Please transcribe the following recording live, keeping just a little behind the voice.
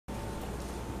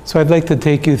So I'd like to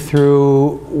take you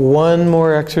through one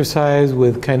more exercise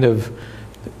with kind of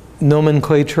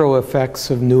nomenclatural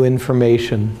effects of new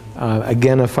information,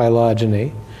 again a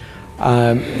phylogeny.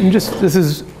 This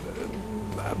is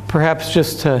perhaps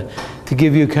just to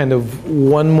give you kind of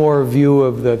one more view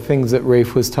of the things that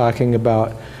Rafe was talking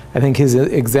about. I think his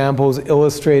examples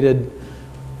illustrated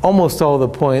almost all the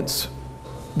points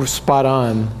were spot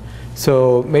on.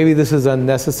 So maybe this is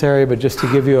unnecessary, but just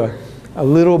to give you a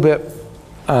little bit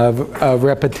of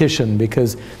repetition,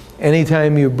 because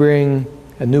anytime you bring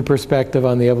a new perspective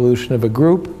on the evolution of a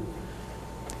group,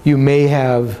 you may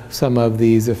have some of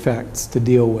these effects to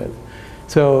deal with.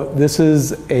 So this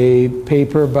is a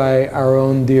paper by our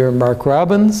own dear Mark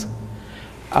Robbins.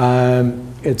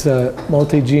 It's a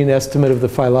multi-gene estimate of the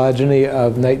phylogeny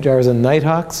of nightjars and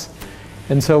nighthawks.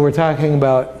 And so we're talking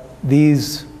about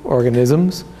these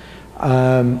organisms.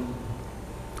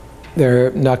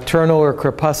 They're nocturnal or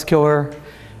crepuscular,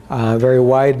 very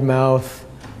wide mouth,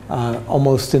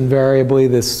 almost invariably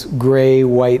this gray,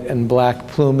 white, and black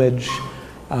plumage.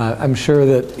 I'm sure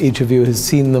that each of you has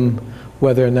seen them,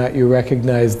 whether or not you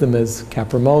recognize them as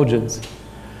Caprimulgids.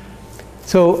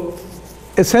 So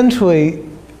essentially,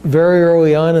 very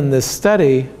early on in this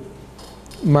study,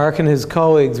 Mark and his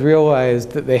colleagues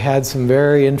realized that they had some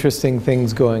very interesting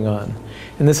things going on.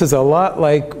 And this is a lot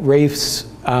like Rafe's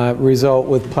result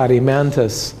with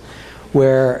Platymantis,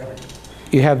 where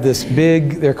you have this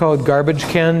big, they're called garbage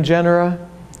can genera.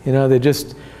 You know, they're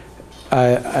just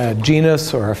a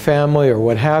genus or a family or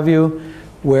what have you,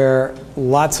 where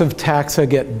lots of taxa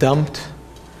get dumped.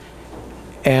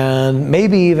 And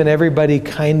maybe even everybody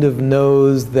kind of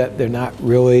knows that they're not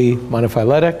really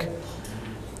monophyletic,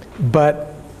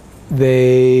 but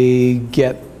they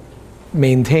get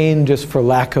maintained just for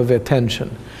lack of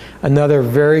attention. Another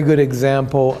very good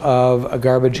example of a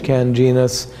garbage can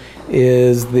genus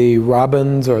is the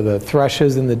robins or the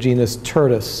thrushes in the genus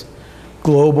Turdus,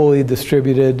 globally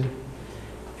distributed,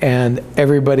 and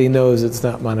everybody knows it's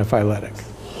not monophyletic.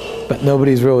 But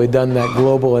nobody's really done that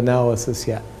global analysis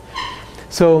yet.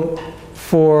 So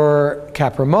for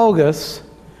Caprimulgus,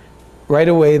 right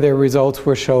away their results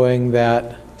were showing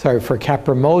that, for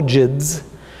Caprimulgids,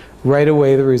 right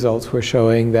away the results were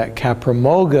showing that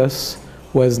Caprimulgus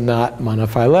was not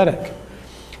monophyletic.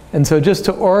 And so just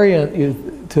to orient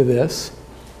you to this,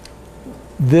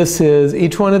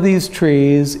 each one of these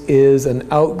trees is an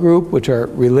outgroup, which are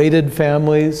related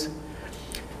families.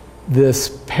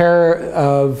 This pair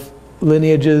of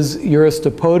lineages,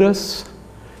 Eurystopodus,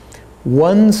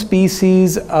 one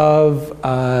species of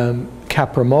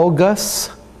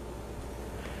Caprimulgus,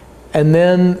 and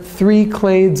then 3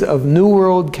 clades of New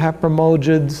World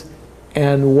Caprimulgids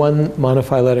and 1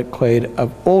 monophyletic clade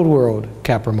of Old World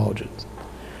Caprimulgids.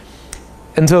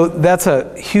 And so that's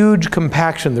a huge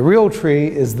compaction. The real tree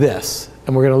is this,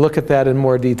 and we're going to look at that in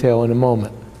more detail in a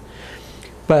moment.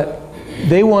 But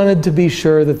they wanted to be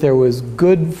sure that there was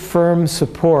good, firm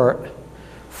support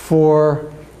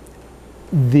for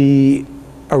the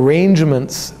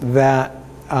arrangements that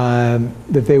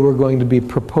they were going to be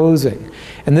proposing.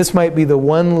 And this might be the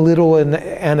one little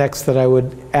annex that I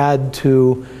would add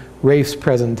to Rafe's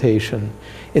presentation.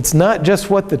 It's not just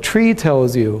what the tree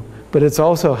tells you, but it's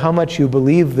also how much you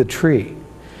believe the tree.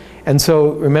 And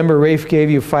so remember, Rafe gave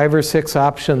you 5 or 6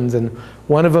 options, and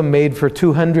one of them made for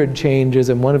 200 changes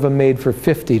and one of them made for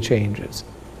 50 changes,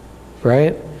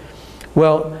 right?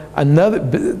 Well,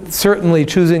 certainly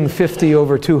choosing 50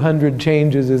 over 200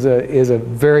 changes is a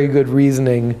very good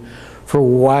reasoning for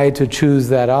why to choose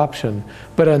that option.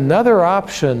 But another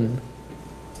option,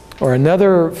 or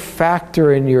another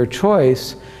factor in your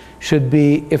choice, should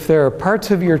be if there are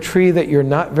parts of your tree that you're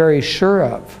not very sure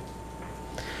of,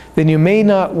 then you may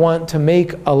not want to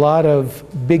make a lot of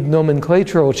big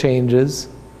nomenclatural changes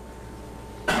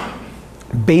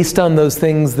based on those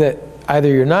things that either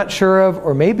you're not sure of,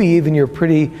 or maybe even you're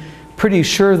pretty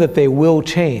sure that they will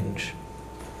change.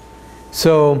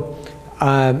 So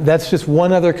that's just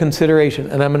one other consideration,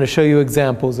 and I'm going to show you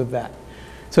examples of that.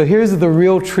 So here's the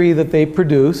real tree that they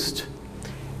produced,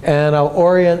 and I'll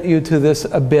orient you to this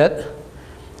a bit.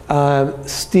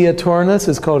 Steatornis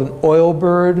is called an oil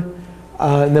bird,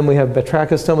 and then we have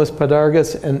Batrachostomus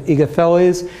podargus and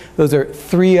Igatheles. Those are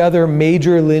 3 other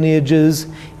major lineages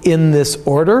in this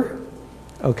order,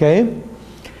 okay?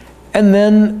 And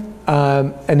then,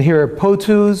 and here are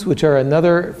Potus, which are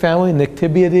another family,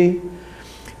 Nyctibiidae.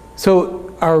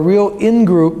 So our real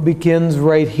in-group begins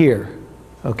right here,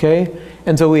 okay?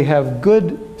 And so we have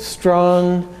good,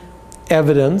 strong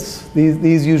evidence.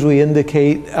 These usually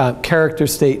indicate character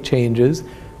state changes.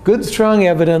 Good, strong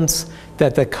evidence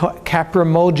that the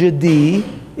Caprimulgidae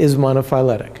is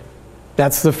monophyletic,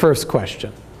 That's the first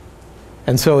question.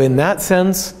 And so in that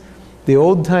sense, the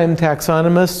old-time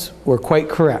taxonomists were quite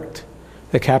correct.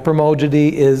 The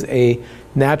Caprimulgidae is a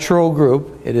natural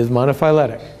group. It is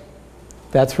monophyletic.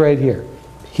 That's right here.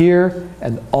 Here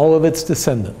and all of its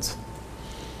descendants.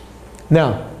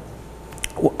 Now,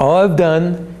 all I've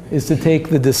done is to take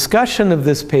the discussion of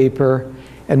this paper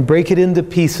and break it into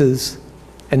pieces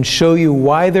and show you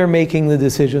why they're making the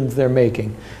decisions they're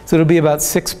making. So it'll be about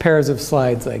 6 pairs of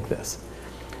slides like this.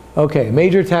 Okay,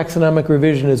 major taxonomic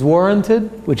revision is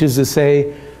warranted, which is to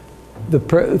say the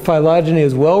phylogeny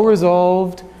is well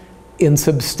resolved, in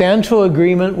substantial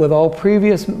agreement with all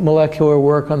previous molecular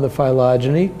work on the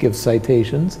phylogeny, gives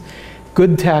citations,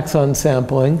 good taxon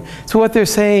sampling. So what they're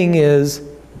saying is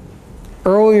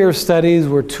earlier studies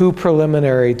were too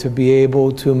preliminary to be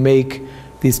able to make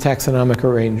these taxonomic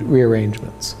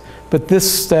rearrangements. But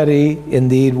this study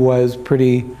indeed was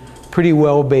pretty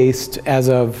well based as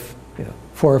of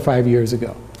 4 or 5 years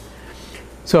ago.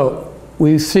 So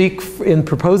we seek, in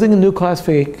proposing a new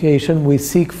classification, we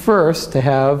seek first to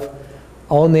have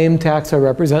all named taxa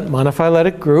represent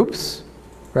monophyletic groups,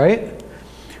 right?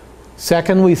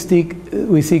 Second, we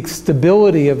seek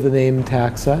stability of the named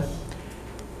taxa.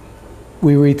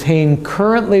 We retain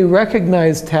currently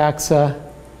recognized taxa.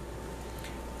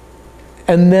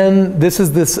 And then this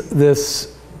is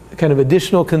this kind of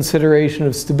additional consideration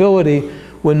of stability.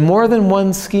 When more than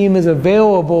one scheme is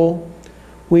available,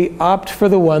 we opt for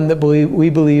the one that we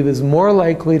believe is more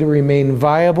likely to remain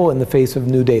viable in the face of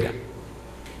new data.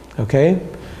 Okay?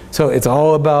 So it's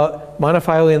all about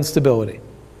monophyly and stability.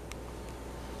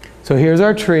 So here's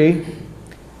our tree,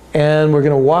 and we're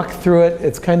going to walk through it.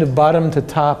 It's kind of bottom to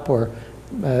top, or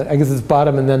I guess it's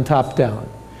bottom and then top down.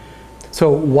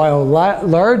 So while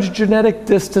large genetic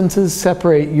distances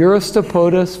separate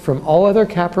Eurostopodus from all other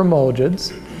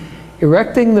Caprimulgids,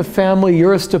 erecting the family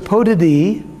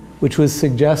Eurostopodidae, which was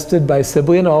suggested by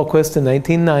Sibley and Ahlquist in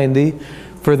 1990,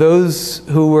 for those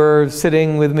who were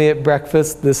sitting with me at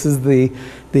breakfast, this is the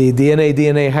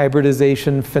DNA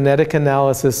hybridization phonetic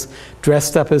analysis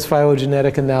dressed up as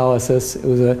phylogenetic analysis. It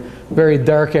was a very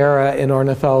dark era in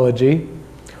ornithology.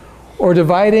 Or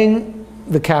dividing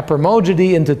the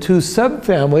Caprimulgidae into 2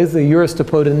 subfamilies, the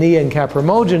Eurostopodidae and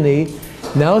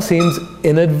Caprimulgidae, now seems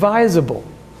inadvisable.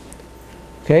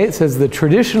 Okay, it says the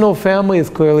traditional family is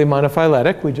clearly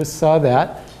monophyletic. We just saw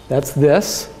that. That's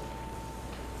this.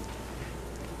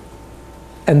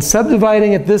 And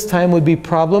subdividing at this time would be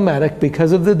problematic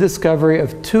because of the discovery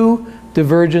of 2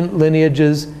 divergent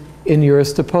lineages in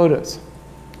Eurostopodus.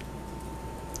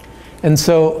 And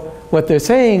so what they're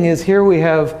saying is here we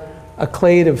have a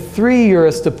clade of 3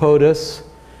 Eurostopodus,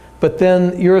 but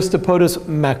then Eurostopodus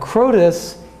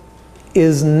macrotus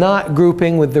is not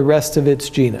grouping with the rest of its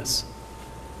genus.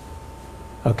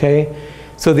 Okay?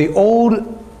 So the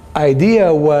old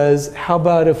idea was, how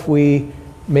about if we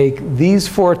make these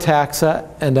 4 taxa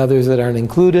and others that aren't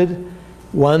included,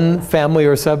 one family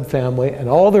or subfamily, and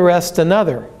all the rest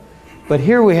another. But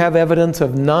here we have evidence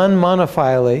of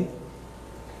non-monophyly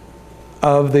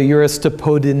of the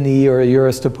Eurostopodidae or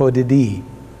Eurostopodidae.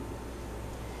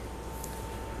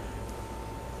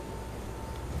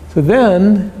 So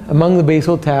then, among the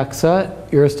basal taxa,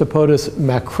 Eurostopodus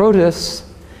macrotus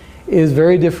is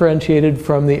very differentiated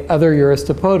from the other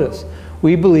Eurostopodus.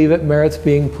 We believe it merits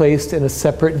being placed in a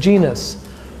separate genus,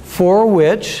 for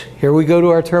which, here we go to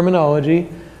our terminology,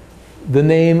 the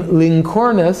name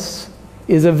Lincornus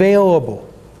is available,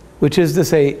 which is to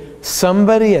say,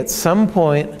 somebody at some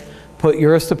point put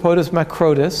Eurostopodus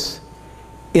macrotus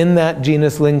in that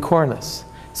genus Lincornus.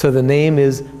 So the name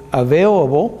is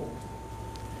available,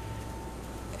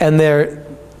 and they're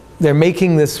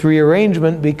making this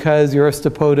rearrangement because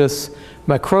Eurostopodus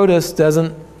macrotus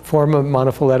doesn't form a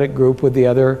monophyletic group with the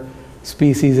other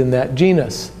species in that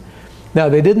genus. Now,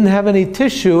 they didn't have any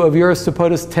tissue of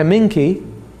Eurostopodus temminki.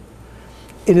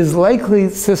 It is likely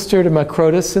sister to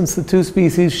macrotus since the 2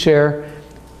 species share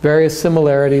various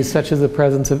similarities, such as the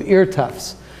presence of ear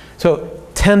tufts. So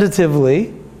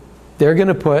tentatively, they're going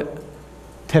to put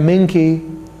temminki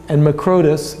and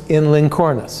macrotus in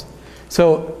Lincornus.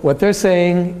 So what they're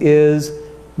saying is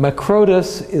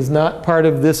macrotus is not part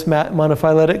of this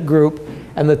monophyletic group,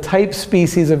 and the type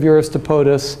species of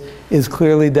Eurostopodus is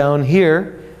clearly down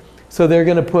here. So they're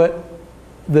going to put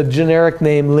the generic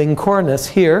name Lincornus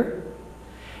here.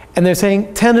 And they're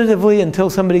saying tentatively, until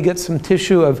somebody gets some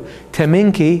tissue of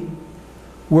temminki,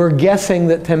 we're guessing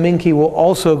that temminki will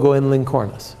also go in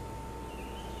Lincornus.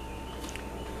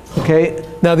 Okay,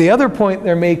 now the other point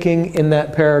they're making in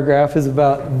that paragraph is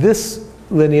about this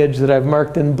lineage that I've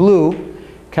marked in blue,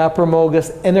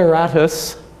 Caprimulgus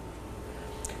eneratus.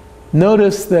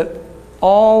 Notice that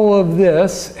all of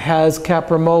this has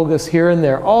Caprimulgus here and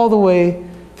there, all the way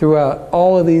throughout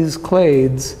all of these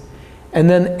clades. And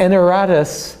then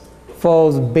Eneratus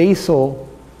falls basal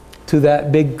to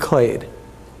that big clade.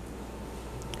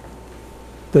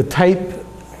 The type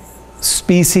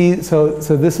species, so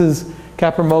this is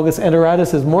Caprimulgus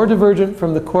eneratus, is more divergent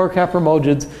from the core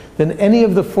Caprimulgids than any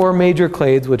of the 4 major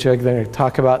clades, which I'm going to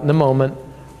talk about in a moment,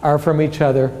 are from each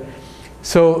other.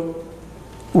 So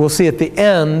we'll see at the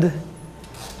end,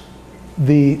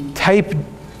 the type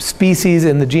species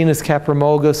in the genus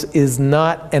Caprimulgus is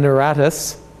not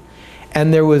Eneratus,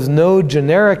 and there was no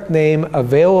generic name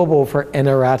available for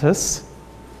Eneratus.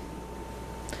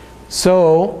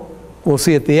 So we'll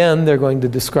see at the end, they're going to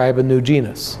describe a new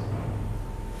genus.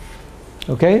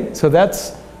 Okay, so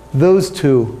that's those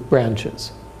 2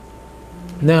 branches.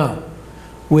 Now,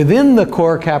 within the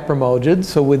core Caprimulgids,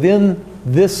 so within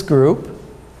this group,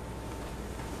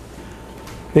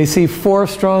 they see 4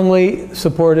 strongly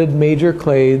supported major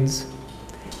clades,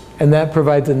 and that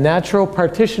provides a natural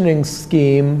partitioning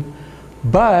scheme,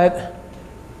 but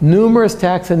numerous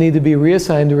taxa need to be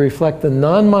reassigned to reflect the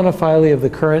non-monophyly of the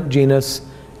current genus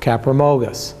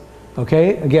Caprimulgus.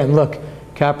 Okay, again, look,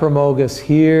 Caprimulgus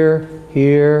here,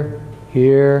 here,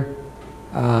 here,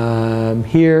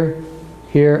 here,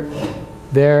 here,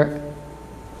 there,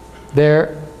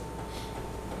 there,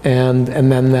 and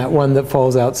then that one that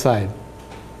falls outside.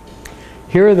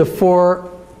 Here are the 4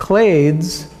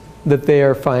 clades that they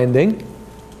are finding,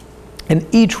 and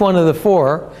each one of the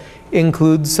 4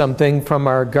 includes something from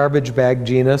our garbage bag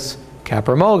genus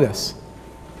Caprimulgus.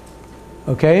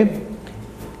 Okay?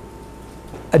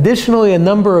 Additionally, a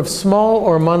number of small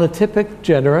or monotypic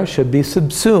genera should be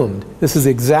subsumed. This is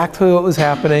exactly what was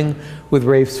happening with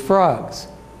Rafe's frogs.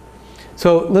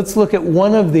 So let's look at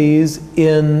one of these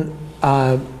in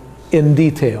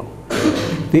detail.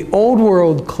 The Old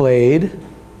World clade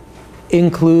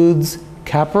includes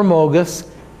Caprimulgus,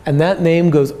 and that name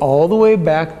goes all the way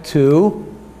back to,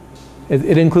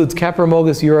 it includes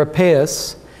Caprimulgus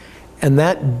europaeus, and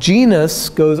that genus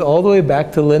goes all the way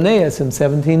back to Linnaeus in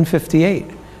 1758,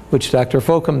 which Dr.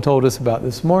 Fokam told us about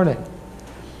this morning.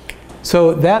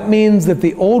 So that means that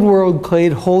the Old World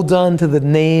clade holds on to the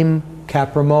name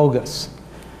Caprimulgus.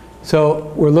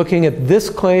 So we're looking at this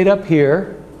clade up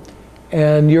here,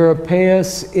 and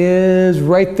europaeus is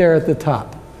right there at the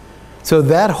top. So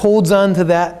that holds on to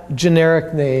that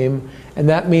generic name, and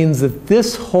that means that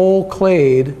this whole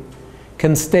clade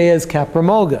can stay as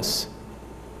Caprimulgus.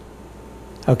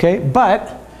 Okay,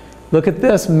 but look at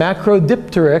this,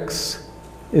 Macrodipteryx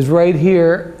is right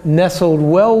here, nestled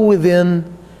well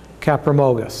within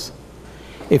Caprimulgus.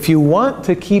 If you want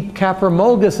to keep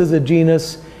Caprimulgus as a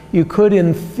genus, you could,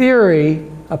 in theory,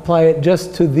 apply it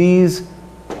just to these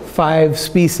 5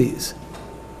 species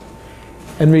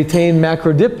and retain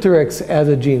Macrodipteryx as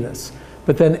a genus.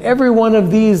 But then every one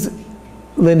of these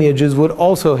lineages would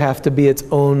also have to be its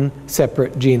own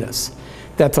separate genus.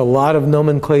 That's a lot of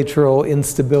nomenclatural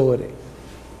instability.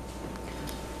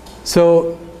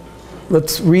 So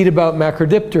let's read about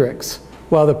Macrodipteryx.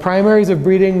 While the primaries of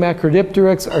breeding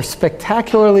Macrodipteryx are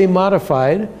spectacularly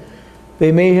modified,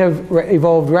 they may have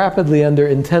evolved rapidly under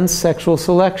intense sexual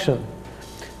selection.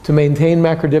 To maintain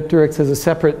Macrodipteryx as a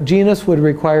separate genus would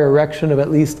require erection of at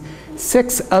least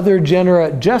 6 other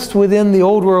genera just within the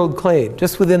Old World clade,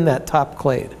 just within that top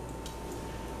clade.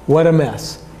 What a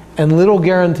mess. And little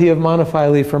guarantee of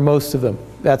monophyly for most of them.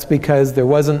 That's because there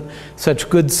wasn't such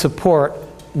good support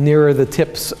nearer the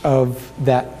tips of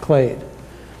that clade.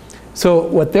 So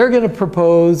what they're going to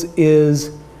propose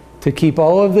is to keep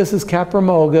all of this as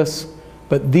Caprimulgus,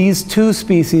 but these 2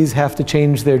 species have to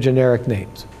change their generic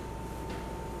names.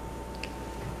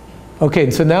 Okay,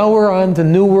 so now we're on to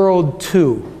New World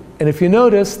 2. And if you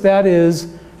notice, that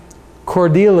is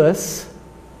Chordilus,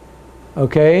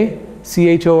 okay,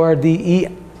 C-H-O-R-D-E-I-L-E-S.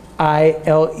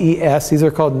 These are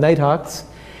called nighthawks.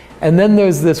 And then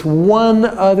there's this one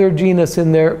other genus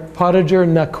in there, Potager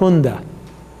nacunda.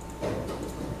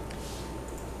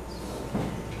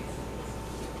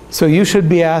 So you should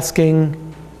be asking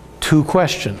 2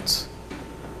 questions.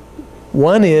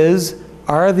 One is,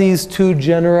 are these 2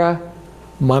 genera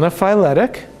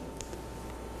monophyletic?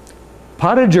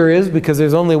 Potager is, because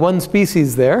there's only one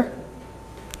species there.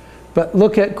 But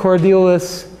look at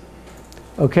Chordilus.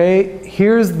 Okay,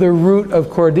 here's the root of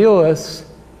Chordilus,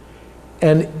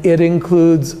 and it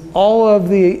includes all of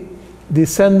the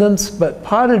descendants, but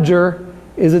Potager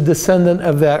is a descendant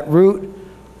of that root.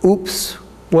 Oops,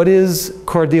 what is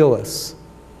Chordilus?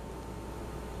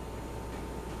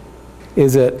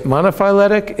 Is it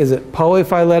monophyletic, is it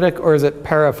polyphyletic, or is it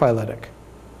paraphyletic?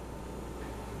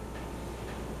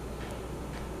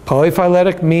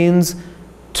 Polyphyletic means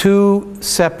two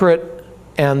separate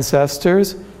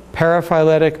ancestors.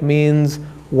 Paraphyletic means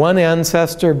one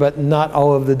ancestor but not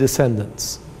all of the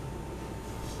descendants.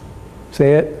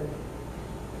 Say it.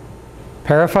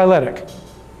 Paraphyletic.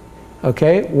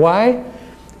 Okay, why?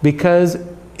 Because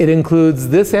it includes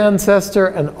this ancestor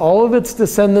and all of its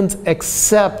descendants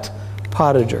except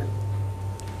potager.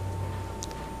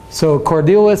 So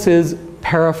Cordelis is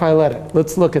paraphyletic.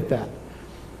 Let's look at that.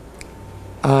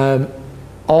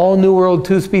 All New World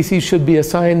 2 species should be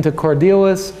assigned to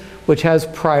Cordelis, which has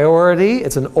priority,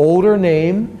 it's an older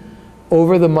name,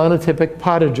 over the monotypic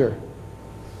potager.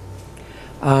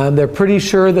 They're pretty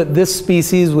sure that this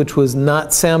species, which was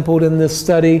not sampled in this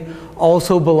study,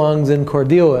 also belongs in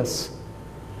Cordelis.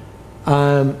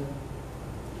 But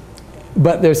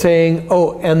they're saying,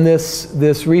 oh, and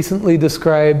this recently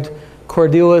described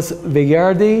Cordelis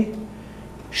veillardi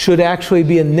should actually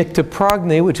be in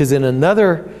Nyctoprogny, which is in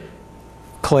another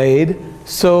clade.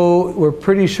 So we're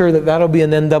pretty sure that that'll be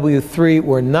an NW3.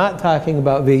 We're not talking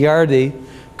about veillardi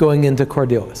going into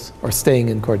Cordelis or staying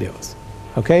in Cordelis.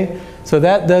 Okay? So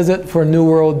that does it for New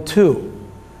World 2.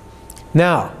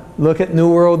 Now, look at New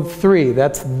World 3.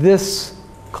 That's this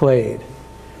clade.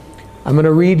 I'm going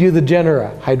to read you the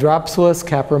genera. Hydropsilus,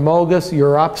 Caprimulgus,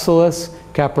 Europsilus,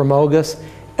 Caprimulgus,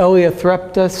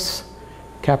 Eleothreptus,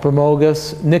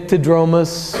 Caprimulgus,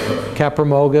 Nyctodromus,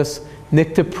 Caprimulgus,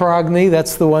 Nyctoprogny,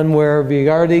 that's the one where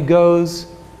veillardi goes,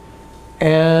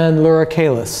 and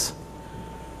Luricalus.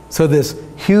 So this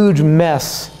huge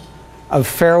mess of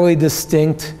fairly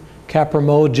distinct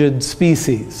Caprimulgid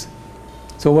species.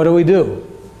 So what do?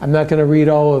 I'm not going to read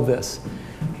all of this.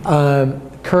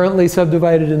 Currently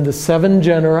subdivided into 7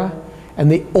 genera,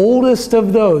 and the oldest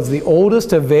of those, the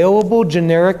oldest available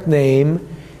generic name,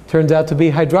 turns out to be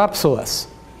Hydropsilus.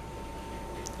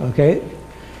 Okay?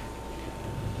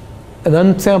 An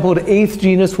unsampled 8th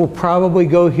genus will probably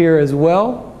go here as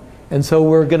well, and so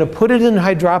we're going to put it in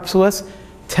Hydropsilus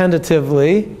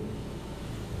tentatively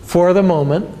for the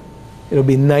moment. It'll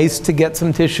be nice to get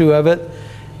some tissue of it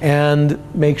and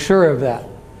make sure of that.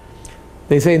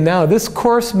 They say, now this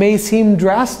course may seem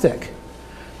drastic,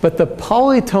 but the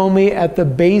polytomy at the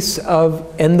base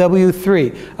of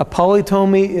NW3, a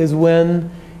polytomy is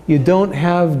when you don't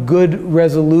have good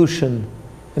resolution.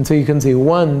 And so you can see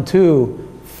 1, 2,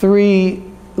 3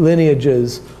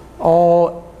 lineages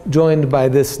all joined by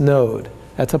this node.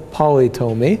 That's a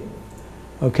polytomy,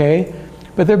 okay?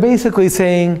 But they're basically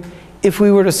saying, if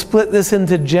we were to split this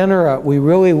into genera, we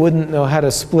really wouldn't know how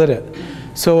to split it.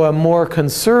 So a more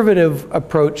conservative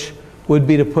approach would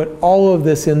be to put all of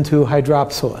this into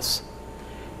Hydropsilus.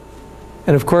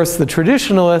 And of course, the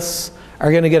traditionalists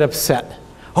are going to get upset.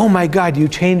 Oh my God, you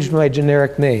changed my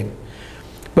generic name.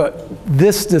 But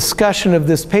this discussion of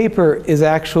this paper is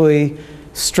actually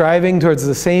striving towards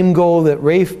the same goal that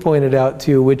Rafe pointed out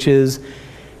to you, which is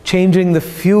changing the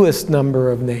fewest number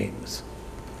of names.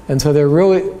 And so they're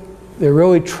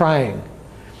really trying.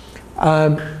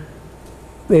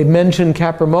 They mentioned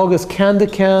Caprimulgus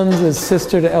candicans as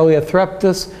sister to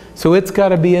Eleothreptus, so it's got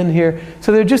to be in here.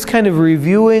 So they're just kind of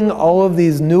reviewing all of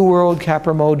these New World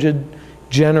Caprimulgid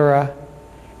genera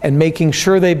and making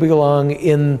sure they belong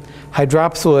in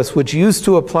Hydropsilus, which used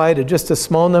to apply to just a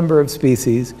small number of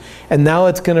species, and now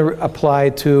it's going to apply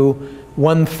to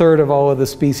 1/3 of all of the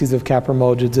species of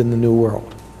Caprimulgids in the New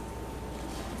World.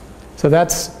 So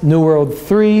that's New World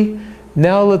 3.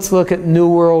 Now let's look at New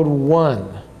World 1.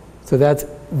 So that's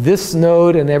this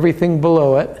node and everything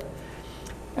below it.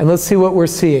 And let's see what we're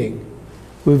seeing.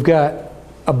 We've got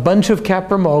a bunch of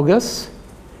Caprimulgus,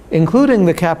 including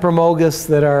the Caprimulgus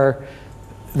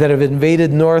that have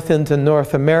invaded north into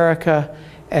North America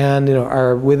and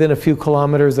are within a few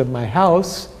kilometers of my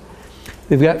house.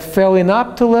 We've got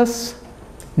Phalaenopterus,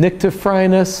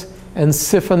 Nyctophrinus, and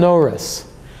Siphonorus.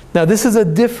 Now this is a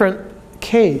different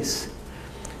case.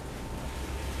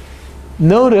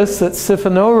 Notice that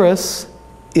Siphonorus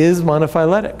is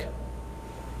monophyletic.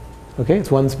 Okay,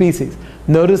 it's one species.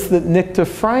 Notice that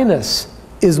Nyctophrinus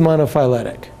is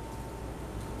monophyletic.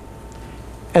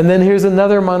 And then here's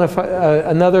another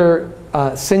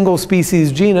single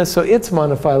species genus, so it's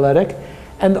monophyletic,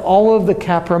 and all of the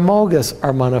Caprimulgus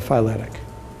are monophyletic.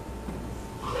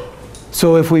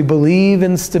 So if we believe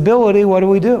in stability, what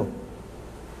do?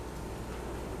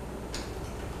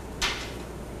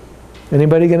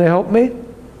 Anybody going to help me? You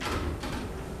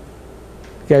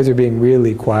guys are being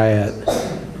really quiet.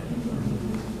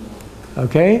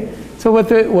 Okay, so what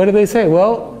do they say?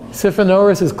 Well,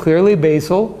 Siphonorus is clearly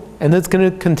basal, and it's going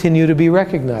to continue to be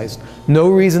recognized. No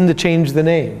reason to change the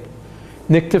name.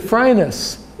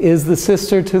 Nyctophrinus is the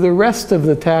sister to the rest of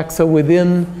the taxa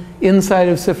inside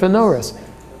of Siphonoris.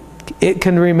 It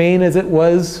can remain as it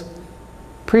was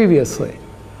previously.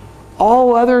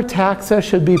 All other taxa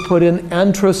should be put in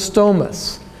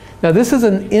Antrostomus. Now this is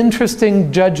an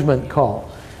interesting judgment call.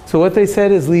 So what they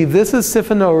said is leave this as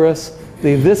Siphonoris,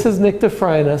 leave this as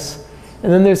Nyctophrinus,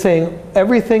 and then they're saying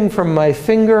everything from my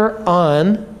finger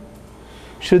on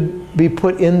should be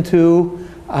put into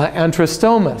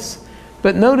Antrostomus.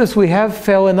 But notice we have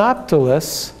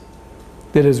Phalanoptilus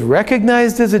that is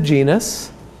recognized as a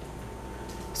genus,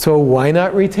 so why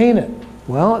not retain it?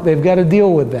 Well, they've got to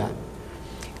deal with that.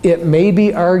 It may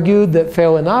be argued that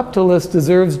Phalanoptilus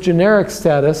deserves generic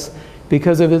status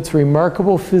because of its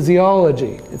remarkable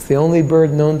physiology. It's the only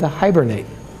bird known to hibernate.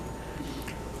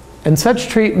 And such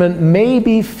treatment may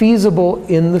be feasible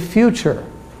in the future.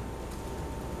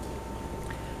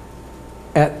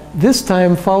 At this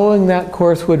time, following that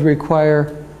course would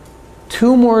require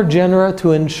 2 more genera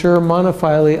to ensure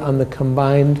monophyly on the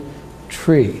combined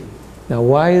tree. Now,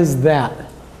 why is that?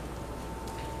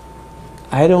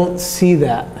 I don't see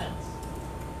that.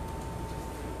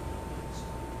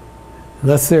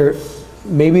 Unless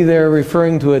maybe they're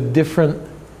referring to a different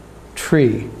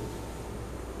tree.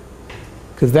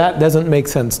 Because that doesn't make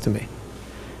sense to me.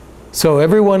 So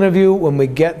every one of you, when we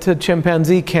get to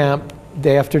chimpanzee camp,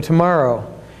 day after tomorrow,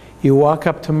 you walk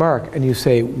up to Mark and you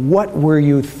say, what were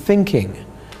you thinking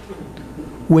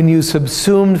when you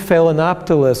subsumed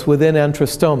Phalanoptilus within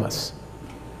Antrostomus?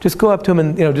 Just go up to him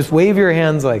and just wave your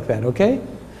hands like that, okay?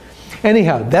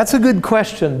 Anyhow, that's a good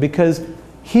question, because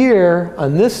here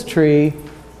on this tree,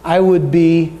 I would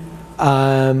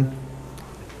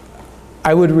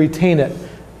retain it.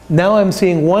 Now I'm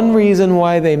seeing one reason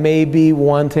why they may be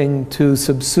wanting to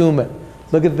subsume it.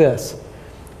 Look at this.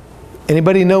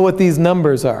 Anybody know what these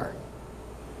numbers are?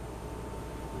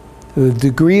 The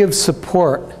degree of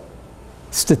support,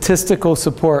 statistical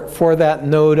support for that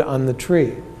node on the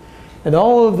tree. And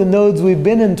all of the nodes we've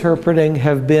been interpreting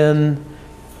have been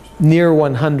near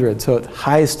 100, so it's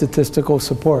high statistical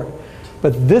support.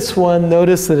 But this one,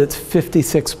 notice that it's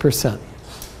 56%.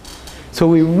 So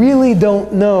we really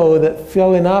don't know that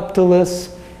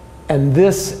Phalanoptilus and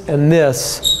this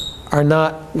are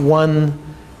not one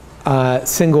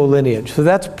single lineage. So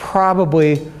that's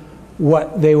probably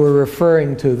what they were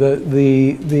referring to.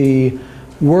 The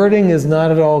wording is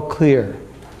not at all clear.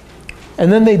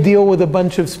 And then they deal with a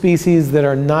bunch of species that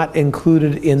are not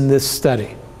included in this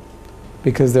study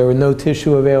because there were no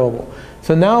tissue available.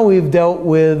 So now we've dealt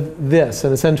with this,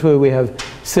 and essentially we have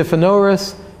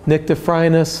Siphonoris,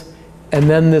 Nyctophrinus, and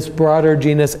then this broader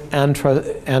genus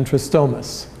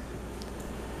Antrostomus.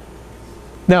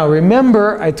 Now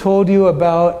remember, I told you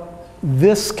about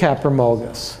this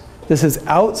Caprimulgus. This is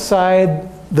outside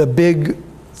the big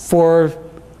 4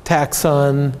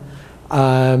 taxon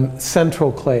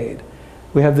central clade.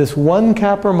 We have this one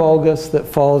Caprimulgus that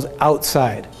falls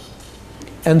outside.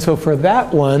 And so for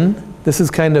that one, this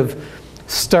is kind of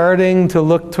starting to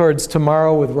look towards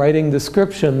tomorrow with writing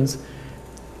descriptions.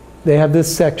 They have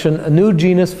this section, a new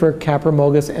genus for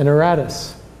Caprimulgus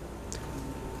eneratus.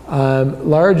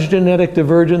 Large genetic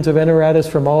divergence of eneratus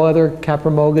from all other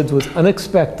Caprimulgids was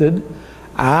unexpected.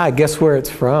 Guess where it's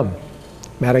from?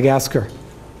 Madagascar.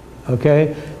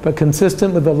 Okay? But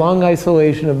consistent with the long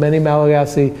isolation of many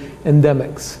Malagasy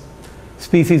endemics.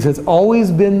 Species has always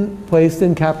been placed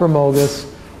in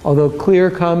Caprimulgus, although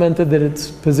Clear commented that its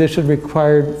position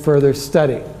required further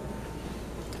study.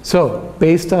 So,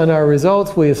 based on our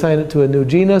results, we assign it to a new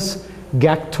genus,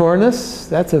 Gactornis.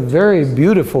 That's a very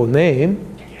beautiful name.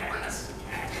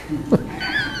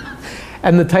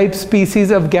 And the type species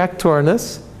of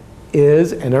Gactornis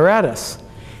is eneratus.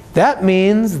 That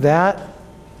means that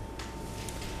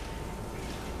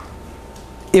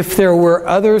if there were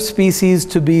other species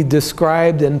to be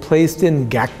described and placed in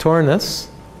Gactornis,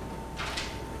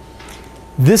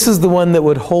 this is the one that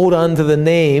would hold on to the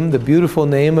name, the beautiful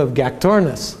name of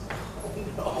Gactornis.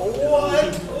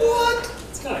 What?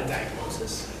 It's not a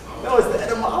diagnosis. No, it's the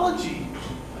etymology.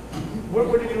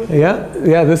 What did you do with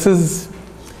Yeah, this is...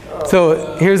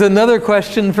 So here's another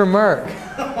question for Mark.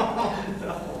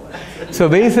 So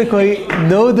basically,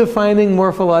 no defining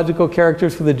morphological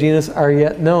characters for the genus are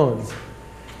yet known.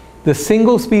 The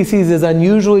single species is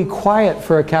unusually quiet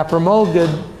for a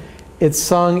Caprimulgid. Its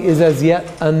song is as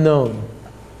yet unknown.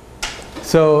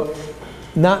 So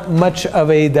not much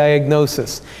of a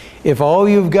diagnosis. If all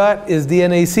you've got is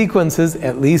DNA sequences,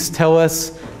 at least tell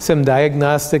us some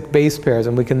diagnostic base pairs,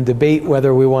 and we can debate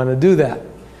whether we want to do that.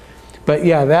 But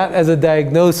yeah, that as a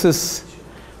diagnosis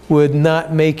would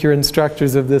not make your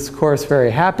instructors of this course very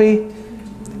happy.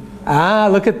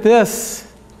 Look at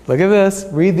this. Look at this.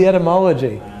 Read the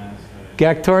etymology.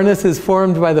 Gactornis is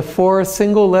formed by the 4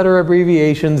 single-letter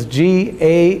abbreviations G,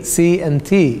 A, C, and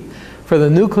T for the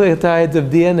nucleotides of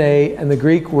DNA and the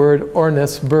Greek word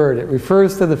ornis, bird. It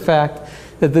refers to the fact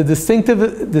that the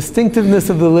distinctiveness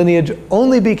of the lineage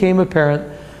only became apparent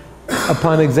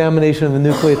upon examination of the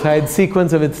nucleotide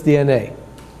sequence of its DNA.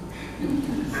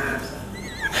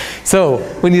 So,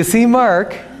 when you see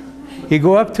Mark, you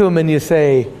go up to him and you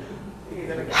say,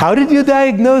 "How did you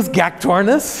diagnose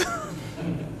Gactornis?"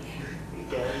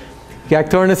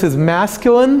 Gactornis is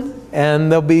masculine,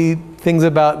 and there'll be things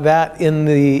about that in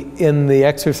the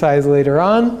exercise later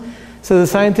on. So the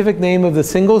scientific name of the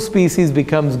single species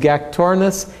becomes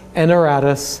Gactornis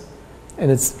eneratus, and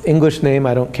its English name,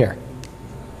 I don't care.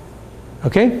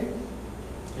 Okay?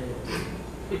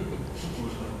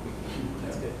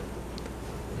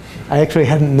 I actually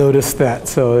hadn't noticed that,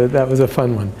 so that was a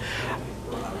fun one.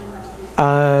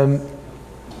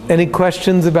 Any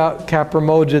questions about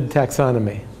Caprimulgid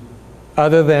taxonomy?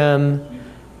 Other than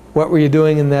what were you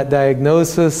doing in that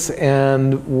diagnosis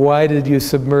and why did you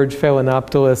submerge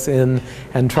Phalanoptilus in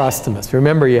Antrostomus?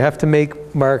 Remember, you have to make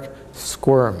Mark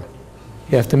squirm.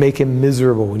 You have to make him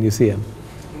miserable when you see him.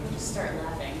 Just start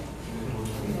laughing.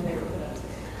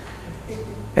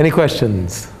 Any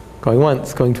questions? Going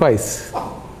once, going twice.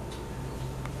 Go,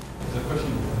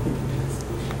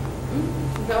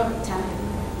 Tom.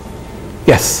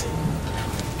 Yes.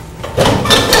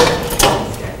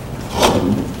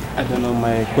 I don't know,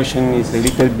 my question is a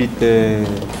little bit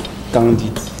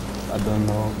candid. I don't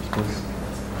know, because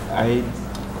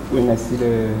when I see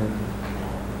the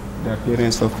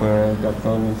appearance of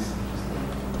Gactornis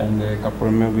and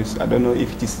Caprimulgidae, I don't know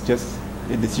if it is just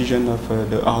a decision of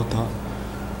the author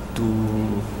to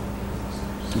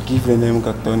give the name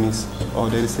Gactornis, or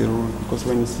there is a rule, because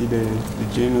when you see the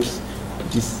genus,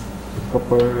 it is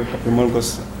proper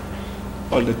Caprimulgidae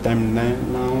all the time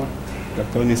now.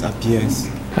 Gactornis appears,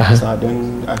 so I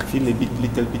feel a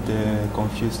little bit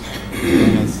confused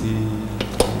when I see.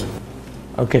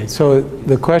 Okay, so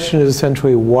the question is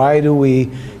essentially, why do we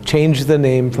change the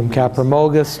name from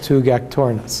Caprimulgidae to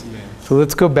Gactornis? Yes. So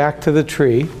let's go back to the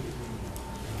tree.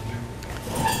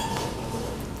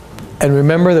 And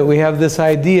remember that we have this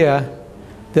idea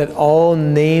that all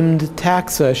named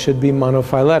taxa should be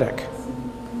monophyletic.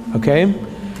 Okay?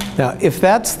 Now, if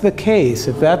that's the case,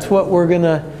 if that's what we're going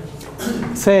to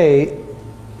say,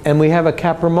 and we have a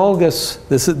Caprimulgidae,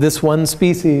 this one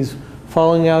species,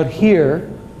 falling out here,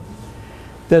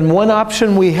 then one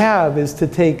option we have is to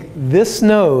take this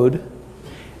node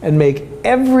and make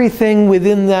everything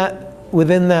within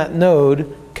that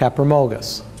node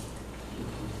Caprimulgidae.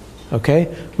 Okay?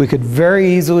 We could very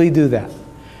easily do that.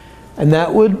 And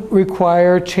that would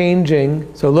require changing,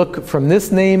 so look, from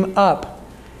this name up,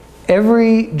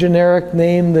 every generic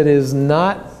name that is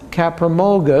not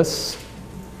Caprimulgidae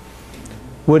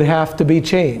would have to be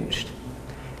changed.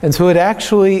 And so it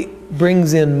actually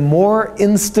brings in more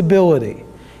instability.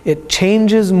 It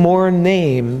changes more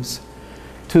names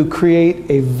to create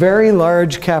a very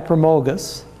large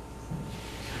Caprimulgidae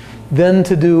than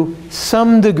to do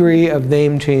some degree of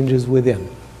name changes within.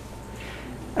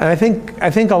 And I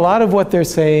think a lot of what they're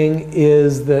saying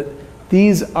is that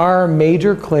these are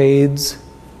major clades.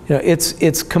 You know,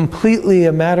 it's completely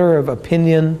a matter of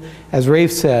opinion. As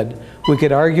Rafe said, we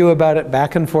could argue about it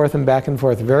back and forth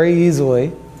very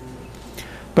easily.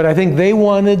 But I think they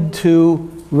wanted to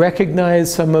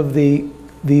recognize some of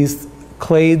these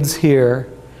clades here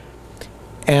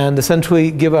and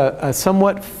essentially give a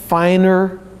somewhat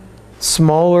finer,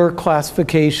 smaller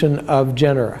classification of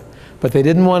genera. But they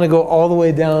didn't want to go all the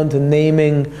way down to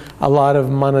naming a lot of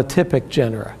monotypic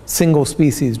genera, single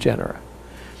species genera.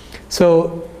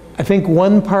 So I think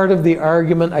one part of the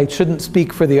argument, I shouldn't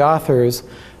speak for the authors,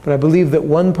 but I believe that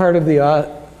one part of the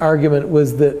argument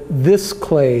was that this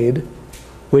clade,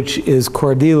 which is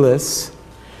Cordylis,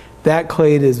 that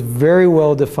clade is very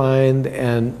well defined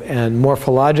and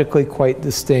morphologically quite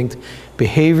distinct,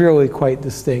 behaviorally quite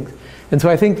distinct. And so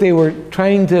I think they were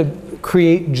trying to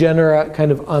create genera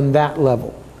kind of on that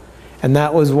level. And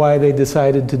that was why they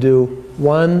decided to do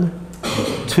 1,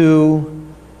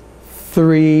 2,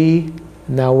 3,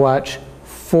 now watch,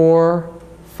 4,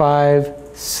 5,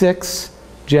 6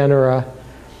 genera.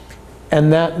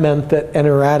 And that meant that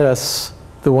Eneratus,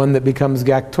 the one that becomes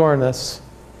Gactornis,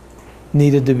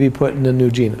 needed to be put in a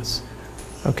new genus.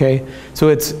 Okay? So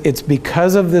it's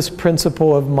because of this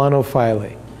principle of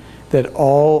monophyly that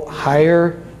all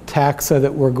higher taxa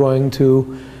that we're going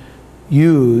to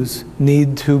use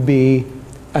need to be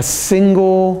a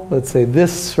single, let's say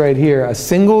this right here, a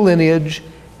single lineage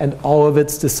and all of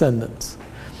its descendants.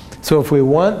 So if we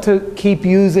want to keep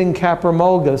using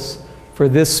Caprimulgus for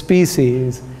this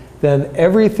species, then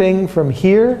everything from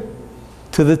here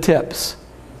to the tips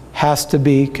has to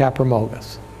be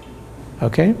Caprimulgus.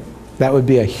 Okay? That would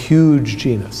be a huge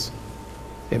genus.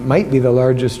 It might be the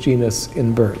largest genus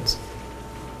in birds.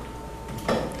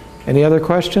 Any other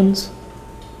questions?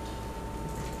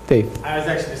 Dave. I was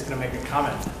actually just going to make a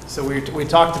comment. So we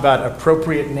talked about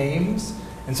appropriate names,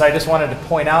 and so I just wanted to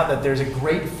point out that there's a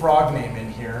great frog name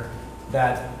in here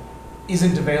that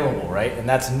isn't available, right? And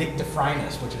that's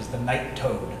Nyctophrynus, which is the night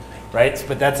toad, right?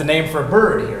 But that's a name for a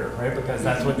bird here, right? Because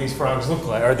that's what these frogs look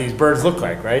like, or these birds look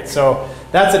like, right? So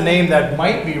that's a name that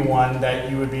might be one that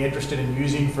you would be interested in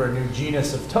using for a new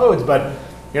genus of toads, but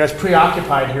it's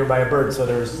preoccupied here by a bird, so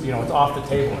there's, it's off the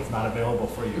table. It's not available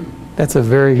for you. That's a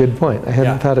very good point. I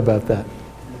hadn't thought about that.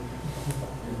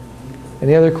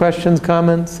 Any other questions,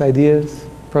 comments, ideas,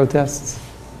 protests?